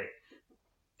 Right?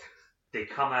 They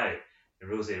come out, and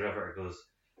Rosie Riveter goes,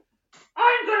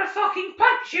 "I'm gonna fucking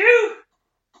punch you!"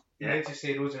 You need to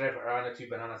say Rosie Riveter and the 2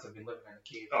 bananas have been living in a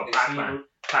cave. Oh, They Pac-Man.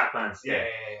 see- Pac-Man's, Yeah.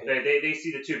 They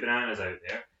see the 2 bananas out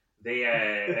there.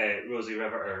 They Rosie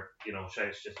Riveter, you know,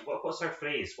 shouts just what's her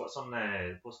phrase? What's on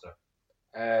the poster?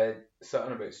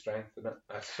 Something about strength, isn't it?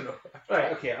 I don't know.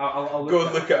 Right, okay, I'll Go look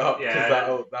and look it up, because Yeah.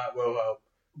 that will help.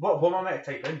 What am I meant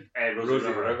to type in? Rosie, Rosie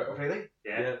Riveter. Riveter. Really?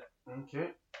 Yeah. Okay.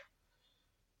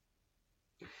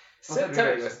 Sit tight,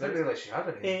 I didn't realise she had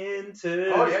any.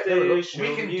 Interstation Oh, yeah, there we go.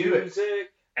 We can do it.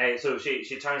 music. So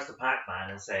she turns to Pac-Man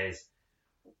and says,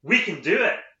 "We can do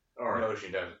it," or No,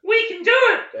 she doesn't. "We can do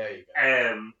it." There you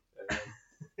go.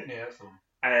 Yeah, that's the one.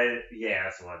 Yeah,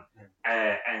 that's the one.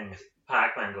 And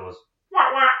Pac-Man goes,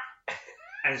 "Wah wah,"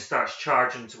 and starts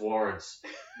charging towards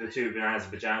the 2 bananas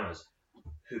in pajamas,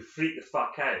 who freak the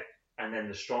fuck out. And then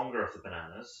the stronger of the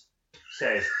bananas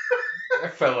says,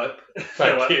 Philip,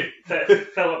 thank you.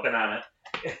 Philip Banana.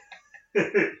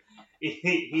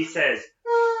 he says,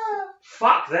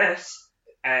 "Fuck this,"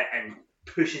 and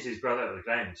pushes his brother to the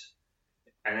ground.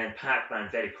 And then Pac-Man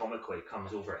very comically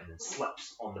comes over and then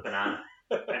slips on the banana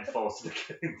and falls to the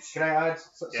ground. Can I add?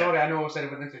 Yeah. Sorry, I know I said I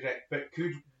would interject, but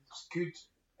could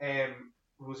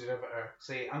Rosie Riveter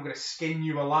say, "I'm going to skin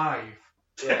you alive,"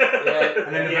 Yeah,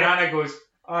 and then the Yeah. banana goes,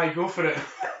 "Aye, go for it,"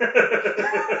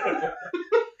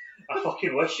 I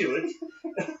fucking wish you would.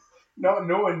 not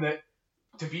knowing that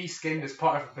to be skinned is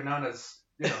part of a banana's,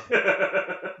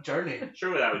 journey.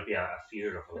 Surely that would be a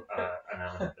fear of an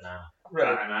element banana.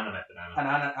 Right. An animate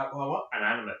banana. What? An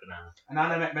animate banana. An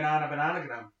animate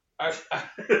bananagram.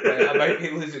 Right, I might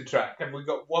be losing track. And we've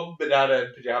got one banana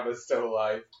in pajamas still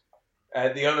alive.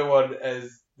 And the other one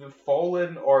is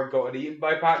fallen or gotten eaten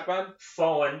by Pac-Man.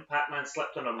 Fallen, Pac-Man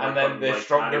slipped on him. And then the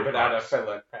stronger banana,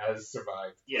 Philip, has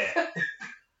survived. Yeah.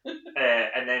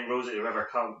 And then Rosie the River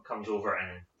comes over and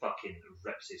then fucking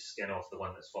rips his skin off the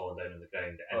one that's fallen down on the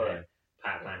ground. And then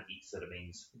Pac-Man eats the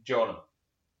remains. Jono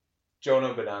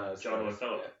bananas. Jono and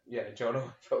Philip. Yeah, Jono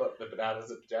and Philip, the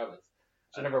bananas in pajamas.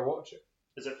 I never watch it.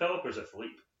 Is it Philip or is it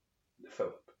Philippe?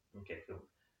 Philip. Okay, cool.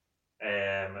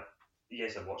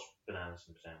 Yes, I've watched Bananas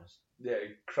in Pajamas. Yeah,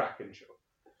 cracking show.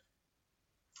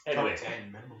 Anyway, Top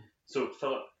 10 minimum. so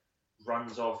Philip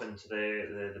runs off into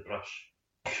the brush.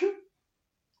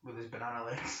 With his banana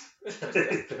legs.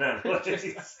 Banana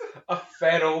legs. A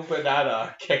feral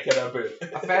banana kicking about.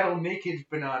 A feral naked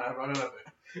banana running about.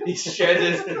 He shed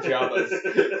his pajamas.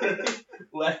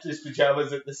 Left his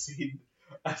pajamas at the scene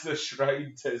as a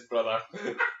shrine to his brother,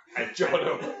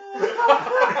 Jono.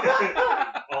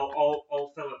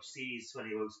 all Philip sees when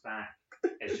he looks back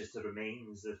is just the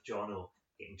remains of Jono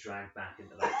getting dragged back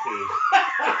into that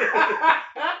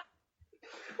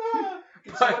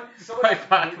cave. My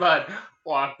Pac-Man.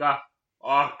 Waka,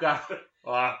 waka,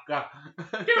 waka.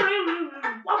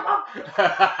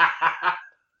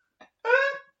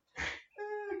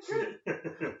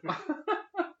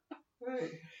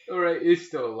 Alright, he's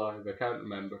still alive. I can't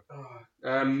remember.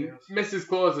 Mrs.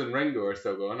 Claus and Ringo are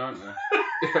still going, aren't they?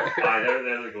 Aye,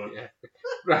 they're going. Yeah.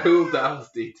 Raoul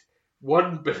Dalsteed.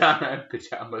 One banana in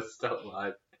pajamas still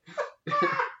alive.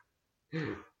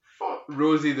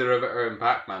 Rosie the Riveter and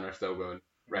Pac-Man are still going.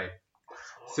 Right.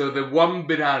 So the one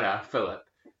banana, Philip,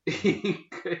 he's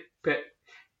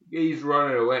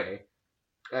running away,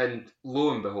 and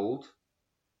lo and behold,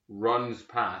 runs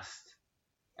past,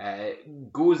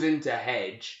 goes into a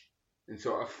hedge, and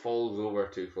sort of falls over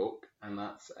two folk, and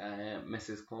that's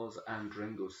Mrs. Claus and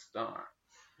Ringo Starr.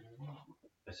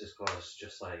 Mrs. Claus is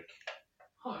just like,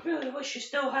 oh, I really wish you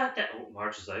still had that. Oh,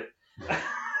 Marge is out.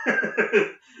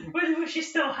 Really wish you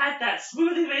still had that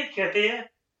smoothie maker here.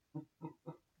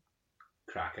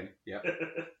 Cracking, yep. I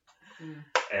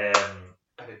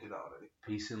did do that already.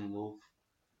 Peace and love.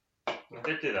 I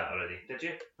did do that already, did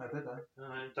you? I did that.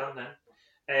 Oh, I'm done then.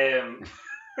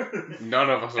 None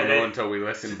of us will know until we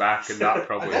listen back, and that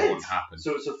probably won't happen.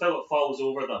 So Philip falls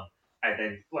over them, and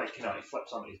then like kind of like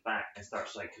flips onto his back and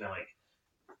starts like kind of like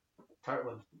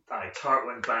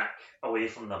turtling back away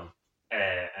from them,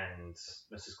 and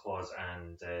Mrs. Claus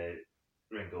and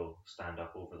Ringo stand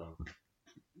up over them.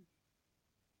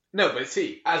 No, but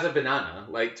see, as a banana,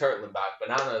 like turtling back,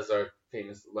 bananas are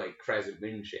famous like crescent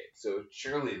moon shape, so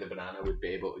surely the banana would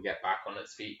be able to get back on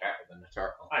its feet better than the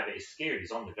turtle. I bet he's scared.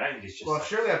 He's on the ground. He's just. Well, like,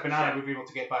 surely a banana would be able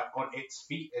to get back on its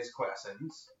feet is quite a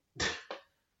sentence.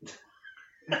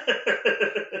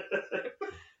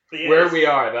 Yeah, where we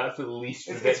are, that's the least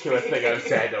ridiculous thing I've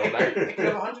said all night. It can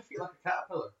have 100 feet like a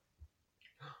caterpillar.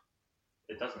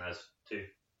 It doesn't have two.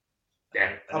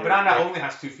 Yeah. A banana only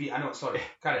has 2 feet. I know. Sorry,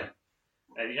 carry on.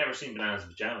 You've never seen Bananas in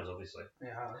Pajamas, obviously.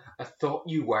 Yeah. I thought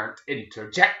you weren't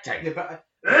interjecting. Yeah, but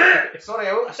sorry,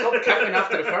 I stopped counting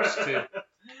after the first two.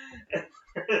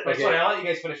 Okay. Sorry, I'll let you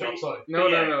guys finish up. Sorry.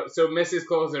 No. So Mrs.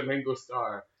 Claus and Ringo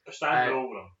Starr. They're standing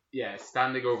over him. Yeah,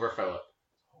 standing over Philip.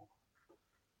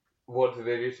 What do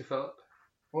they do to Philip?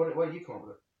 What do you come up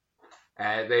with?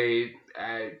 They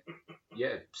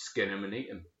skin him and eat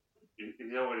him. He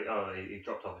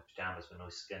dropped off his pajamas with no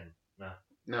skin.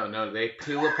 No, they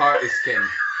peel apart his skin.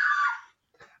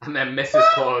 And then Mrs.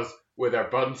 Claus, with her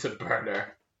Bunsen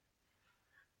burner.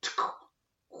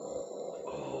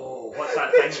 Oh, what's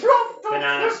that thing?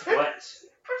 Banana splits.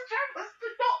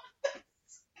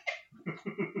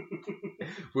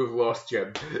 We've lost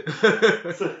Jim.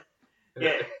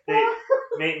 Yeah,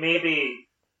 maybe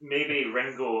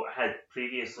Ringo had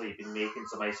previously been making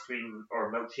some ice cream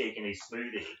or milkshake in his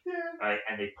smoothie, right?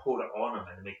 And they pour it on him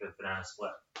and they make a banana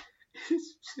split.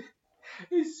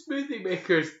 His smoothie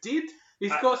maker's dead.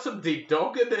 He's got some dead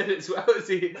dog in there as well as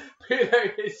he put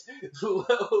out his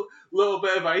little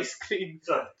bit of ice cream.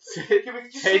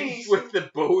 Tinged with the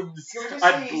bones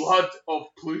and blood of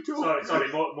Pluto.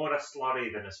 Sorry, more a slurry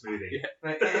than a smoothie. Yeah.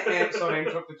 Right, sorry, I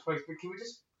interrupted twice, but can we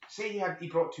just say he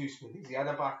brought 2 smoothies? He had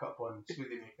a backup one,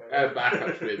 smoothie maker.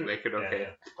 Backup smoothie maker, okay.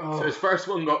 Yeah. Oh. So his first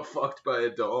one got fucked by a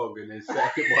dog, and his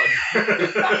second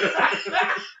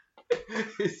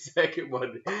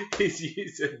one he's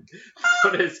using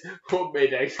for his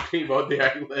homemade ice cream on the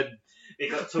island. He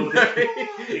got told he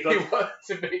wanted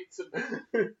to make some.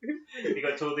 He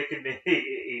got told he was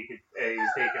taking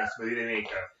a smoothie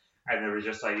maker and they were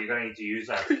just like, "You're gonna need to use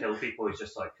that to kill people." He's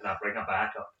just like, "Can I bring a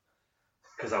backup?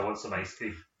 Because I want some ice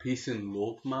cream." Peace and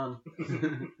love, man.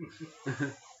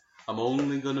 I'm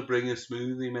only gonna bring a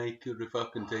smoothie maker if I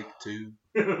can take two.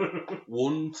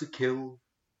 One to kill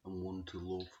and one to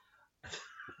love.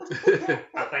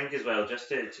 I think as well, just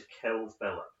to kill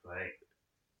Philip, right?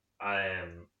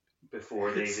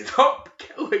 Before they Stop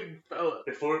killing Philip.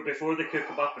 before they cook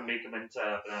him up and make him into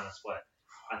a banana split,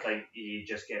 I think you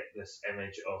just get this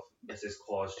image of Mrs.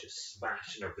 Claus just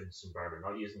smashing her Bunsen burner,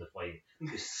 not using the flame,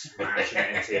 just smashing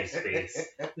it into his face,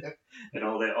 and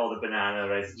all the banana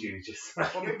residue just.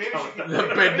 Well, maybe she could,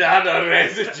 The banana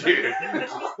residue.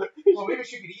 well, maybe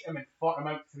she could eat him and fart him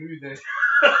out through the.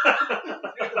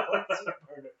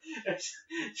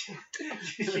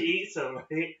 She eats him,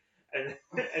 right? And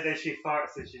then she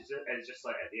farts, and it's just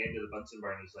like at the end of the Bunsen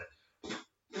burner, it's like.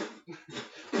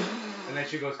 And then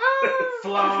she goes,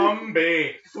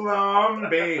 flambe,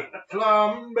 flambe,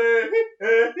 flambe.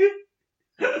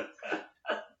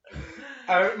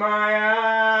 Out my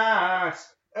ass,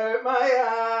 out my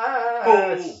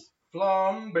ass,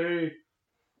 flambe.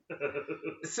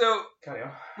 So Carry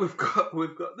on. we've got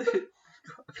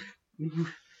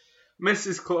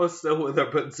Mrs. Claus still with her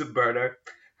Bunsen burner,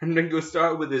 and Ringo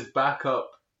started with his backup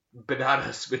banana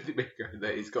smoothie maker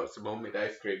that he's got some homemade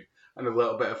ice cream and a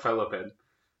little bit of Philip in.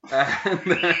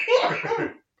 And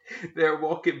they're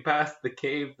walking past the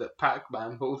cave that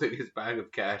Pac-Man, holding his bag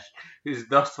of cash, who's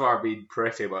thus far been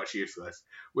pretty much useless,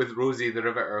 with Rosie the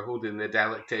Riveter holding the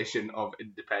delectation of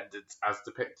independence as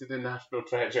depicted in National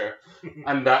Treasure.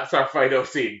 And that's our final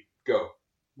scene. Go.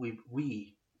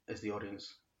 We, as the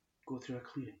audience, go through a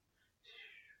clearing.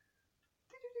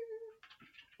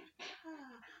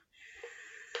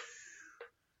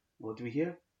 What do we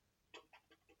hear?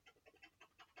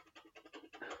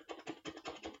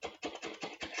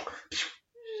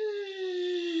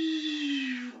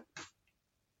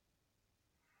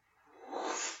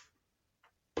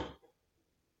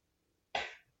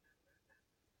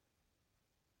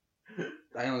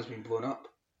 The island's been blown up.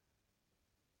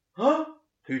 Huh?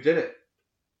 Who did it?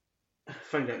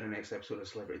 Find out in the next episode of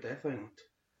Celebrity Death Island.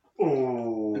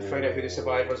 Oh. And find out who the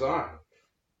survivors are.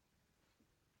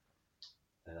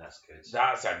 Yeah, that's good.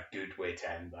 That's a good way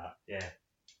to end that. Yeah.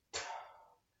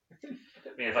 I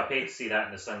mean, if I paid to see that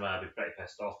in the cinema, I'd be pretty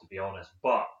pissed off, to be honest.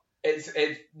 But It's For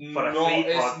a not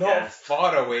free it's not podcast.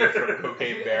 far away from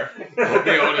Cocaine Bear. I'll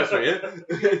be honest with you.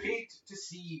 If you paid to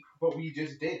see what we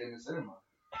just did in the cinema.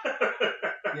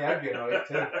 Yeah, I'd be annoyed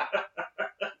too.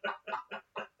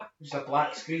 Just a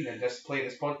black screen and just play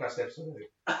this podcast episode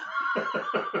out.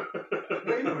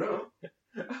 No, you never know.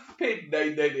 I've paid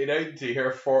 $9.99 to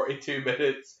hear 42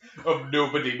 minutes of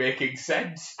nobody making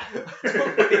sense.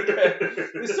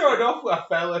 They started off with a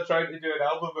fella trying to do an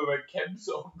album about Kim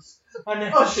songs, and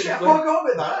then Oh shit, I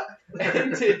forgot about that.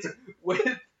 ended with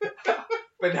a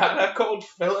banana called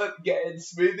Philip getting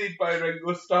smoothied by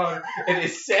Ringo Starr in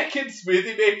his second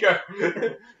smoothie maker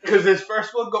because his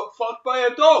first one got fucked by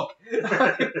a dog.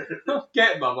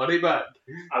 Get my money back.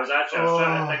 I was trying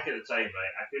to think at the time,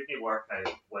 right? I couldn't work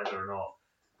out whether or not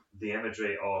the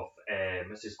imagery of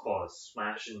Mrs. Claus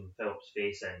smashing Philip's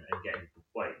face in and getting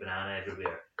white banana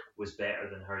everywhere was better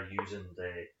than her using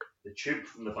the tube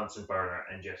from the Bunsen burner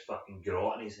and just fucking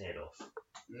grotting his head off.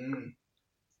 Mm.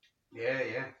 Yeah,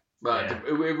 yeah. But Yeah.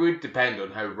 it would depend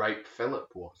on how ripe Philip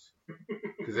was.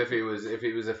 Because if he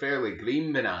was a fairly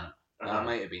green banana, that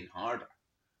might have been harder.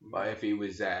 But if he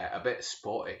was a bit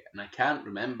spotty, and I can't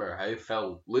remember how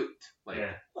Phil looked, like,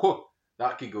 Yeah. whew,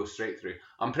 that could go straight through.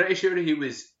 I'm pretty sure he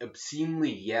was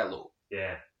obscenely yellow.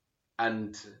 Yeah.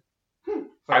 And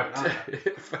Banana.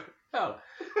 well,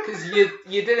 because you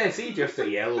didn't see just a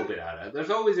yellow banana. There's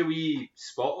always a wee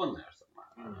spot on there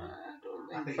somewhere. I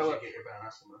don't I think think you Philip. should get your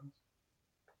banana somewhere else.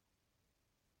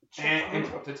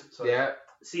 Interrupted. Sorry. Yeah,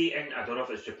 See, and I don't know if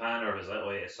it's Japan or if it's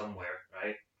Italy, it's somewhere,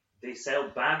 right? They sell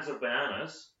bags of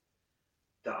bananas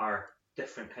that are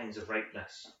different kinds of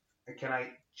ripeness. And can I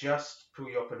just pull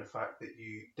you up on the fact that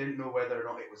you didn't know whether or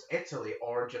not it was Italy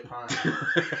or Japan?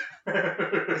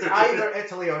 It's either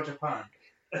Italy or Japan.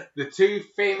 the two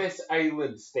famous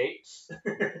island states,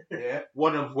 Yeah.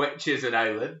 one of which is an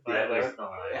island, the Right, other it's not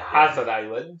right. has an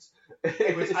island.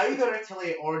 It was either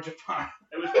Italy or Japan.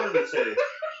 It was one of the two.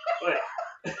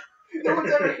 No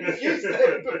one's ever confused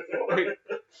it before. But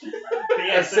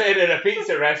yeah, I'm sitting in a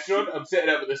pizza restaurant, I'm sitting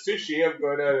up with the sushi, I'm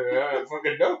going, I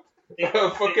fucking know. I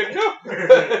don't fucking know.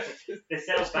 they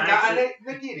sell Spaghetti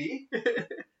bags. nigiri.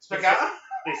 Spaghetti.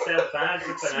 They sell bags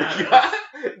of bananas.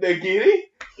 Nigiri?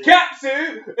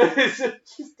 Katsu!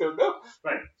 Just don't know.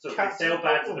 Right, so Cats they sell and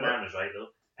bags of people, bananas, right, though,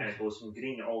 and it goes from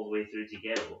green all the way through to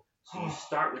yellow. So you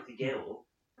start with the yellow,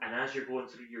 and as you're going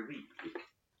through your week,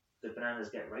 the bananas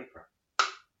get riper.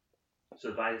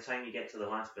 So by the time you get to the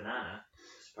last banana,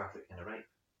 it's perfect kind of ripe.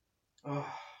 Oh.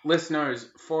 Listeners,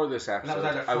 for this And that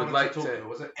episode, was I would like to. Tokyo,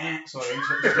 was it? Sorry,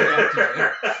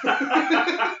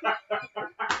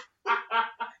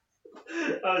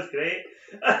 That was great.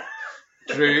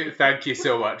 Drew, thank you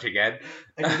so much again.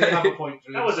 And you may have a point,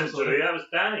 Drew. That wasn't Drew, that was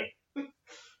Danny.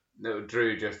 No,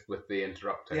 Drew, just with the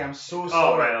interrupting. Yeah, I'm so Oh,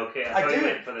 sorry. right, okay. I thought you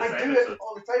went for this I do episode. it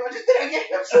all the time. I just did it again.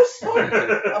 I'm so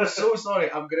sorry. I'm so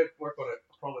sorry. I'm going to work on it.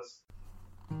 I promise.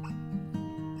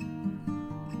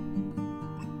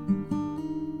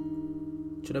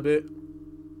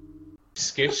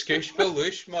 Skoosh, skoosh,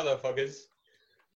 baloosh, motherfuckers.